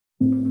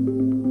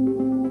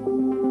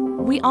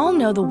We all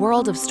know the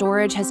world of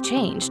storage has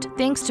changed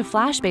thanks to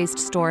flash-based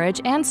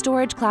storage and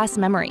storage class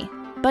memory.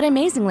 But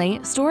amazingly,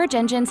 storage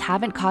engines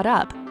haven't caught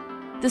up.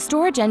 The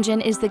storage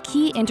engine is the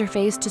key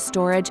interface to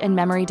storage and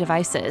memory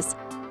devices.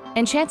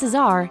 And chances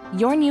are,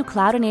 your new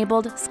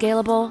cloud-enabled,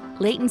 scalable,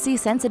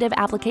 latency-sensitive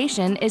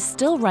application is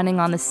still running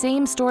on the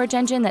same storage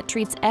engine that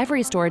treats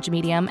every storage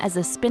medium as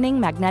a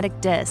spinning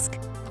magnetic disk.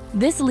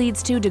 This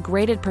leads to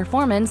degraded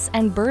performance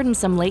and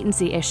burdensome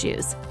latency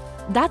issues.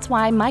 That's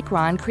why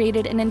Micron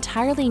created an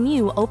entirely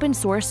new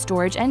open-source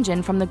storage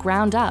engine from the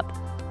ground up.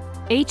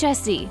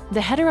 HSE,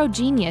 the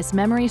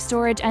Heterogeneous-Memory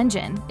Storage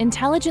Engine,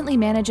 intelligently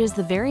manages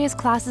the various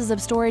classes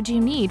of storage you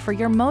need for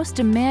your most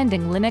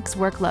demanding Linux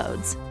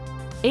workloads.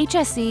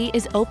 HSE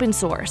is open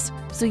source,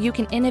 so you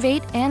can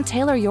innovate and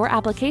tailor your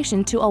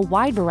application to a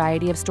wide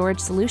variety of storage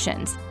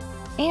solutions.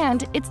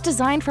 And it's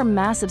designed for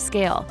massive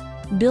scale,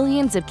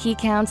 billions of key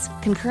counts,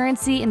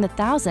 concurrency in the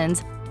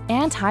thousands,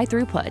 and high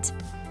throughput.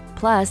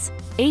 Plus,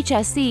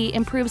 HSE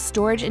improves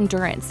storage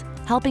endurance,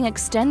 helping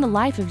extend the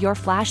life of your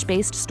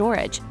flash-based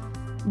storage.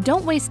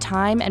 Don't waste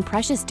time and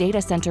precious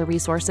data center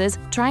resources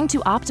trying to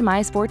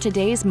optimize for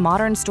today's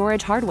modern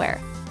storage hardware,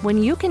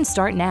 when you can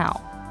start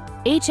now.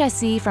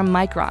 HSE from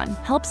Micron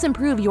helps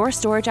improve your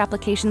storage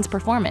application's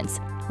performance,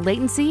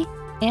 latency,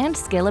 and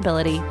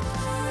scalability.